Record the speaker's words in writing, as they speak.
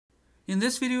In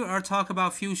this video, I'll talk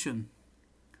about fusion.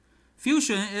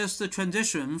 Fusion is the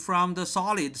transition from the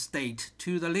solid state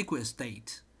to the liquid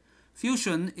state.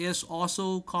 Fusion is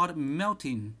also called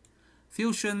melting.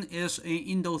 Fusion is an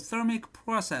endothermic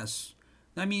process.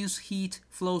 That means heat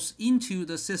flows into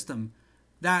the system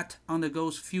that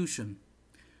undergoes fusion.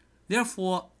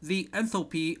 Therefore, the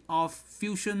enthalpy of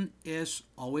fusion is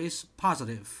always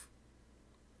positive.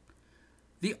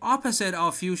 The opposite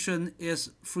of fusion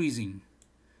is freezing.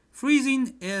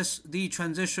 Freezing is the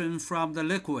transition from the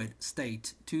liquid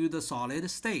state to the solid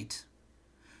state.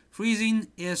 Freezing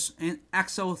is an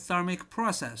exothermic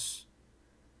process.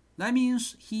 That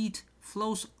means heat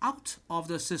flows out of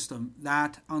the system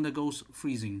that undergoes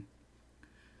freezing.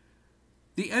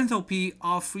 The enthalpy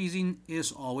of freezing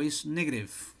is always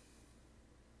negative.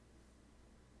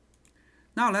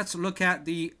 Now let's look at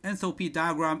the enthalpy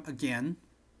diagram again.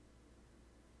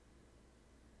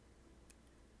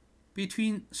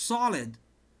 Between solid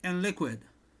and liquid,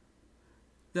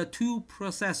 the two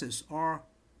processes are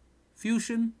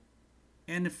fusion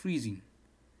and freezing.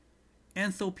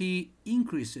 Enthalpy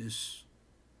increases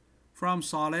from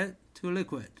solid to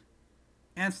liquid.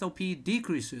 Enthalpy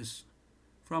decreases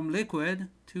from liquid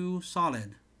to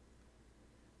solid.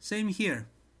 Same here.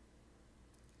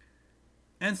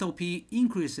 Enthalpy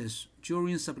increases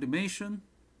during sublimation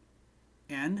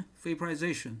and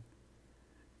vaporization.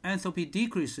 Enthalpy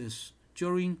decreases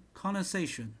during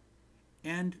condensation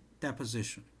and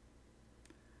deposition.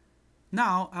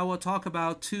 Now I will talk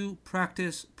about two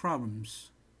practice problems.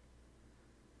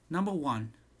 Number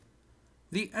 1.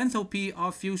 The enthalpy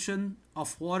of fusion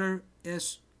of water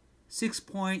is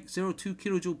 6.02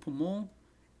 kJ per mole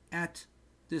at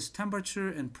this temperature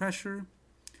and pressure.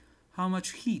 How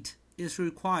much heat is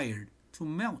required to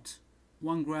melt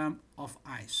 1 gram of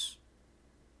ice?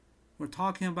 We're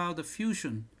talking about the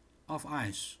fusion of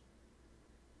ice.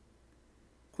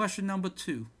 Question number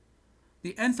 2.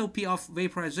 The enthalpy of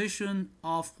vaporization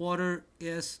of water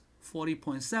is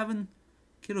 40.7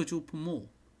 kJ per mole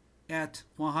at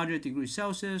 100 degrees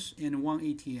Celsius and 1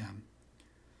 atm.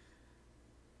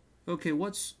 Okay,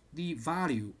 what's the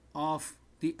value of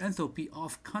the enthalpy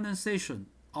of condensation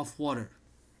of water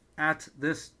at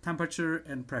this temperature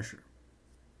and pressure?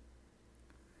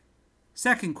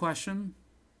 Second question.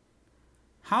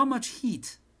 How much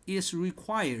heat is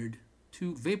required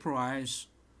to vaporize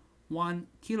 1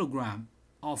 kilogram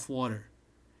of water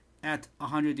at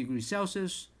 100 degrees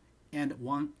Celsius and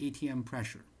 1 atm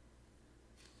pressure?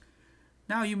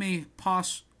 Now you may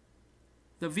pause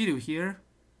the video here,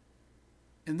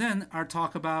 and then I'll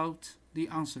talk about the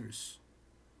answers.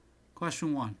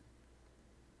 Question 1.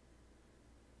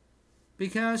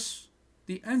 Because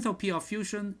the enthalpy of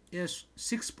fusion is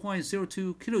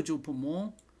 6.02 kJ per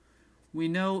mole, we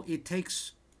know it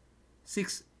takes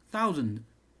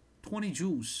 6,020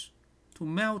 joules to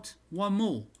melt 1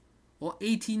 mole or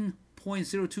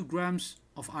 18.02 grams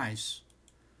of ice.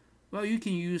 Well, you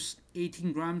can use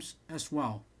 18 grams as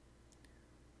well.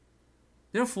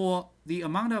 Therefore, the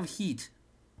amount of heat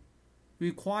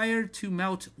required to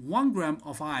melt 1 gram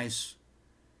of ice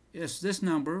is this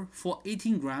number for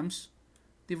 18 grams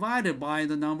divided by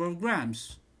the number of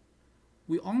grams.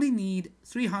 We only need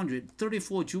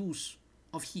 334 joules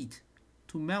of heat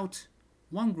to melt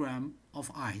 1 gram of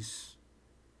ice.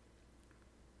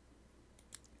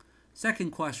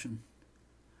 Second question.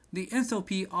 The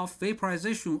enthalpy of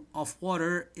vaporization of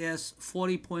water is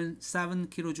 40.7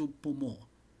 kJ per mole.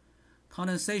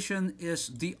 Condensation is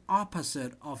the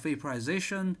opposite of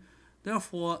vaporization.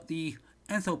 Therefore, the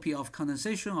enthalpy of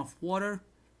condensation of water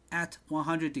at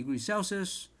 100 degrees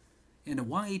Celsius and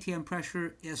 1 atm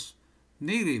pressure is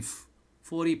negative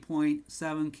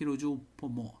 40.7 kJ per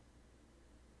mole.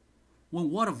 When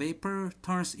water vapor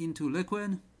turns into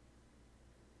liquid,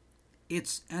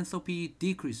 its enthalpy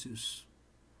decreases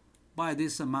by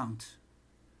this amount.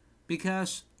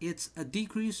 Because it's a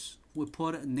decrease, we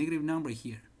put a negative number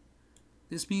here.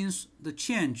 This means the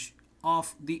change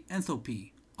of the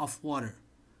enthalpy of water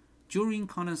during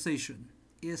condensation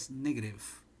is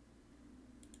negative.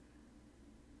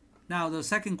 Now the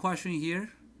second question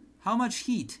here. How much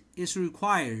heat is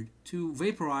required to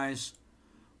vaporize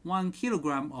 1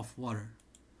 kilogram of water?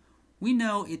 We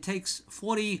know it takes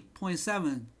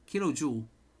 40.7 kilojoule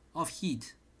of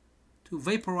heat to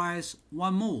vaporize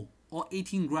 1 mole or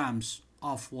 18 grams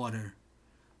of water.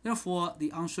 Therefore,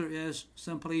 the answer is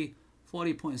simply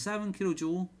 40.7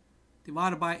 kilojoule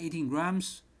divided by 18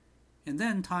 grams and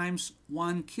then times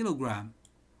 1 kilogram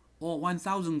or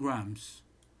 1,000 grams.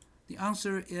 The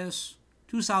answer is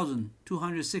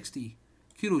 2,260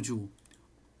 kilojoule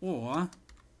or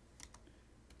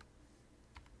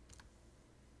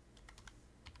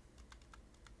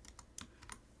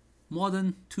more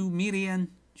than 2 million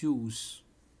joules.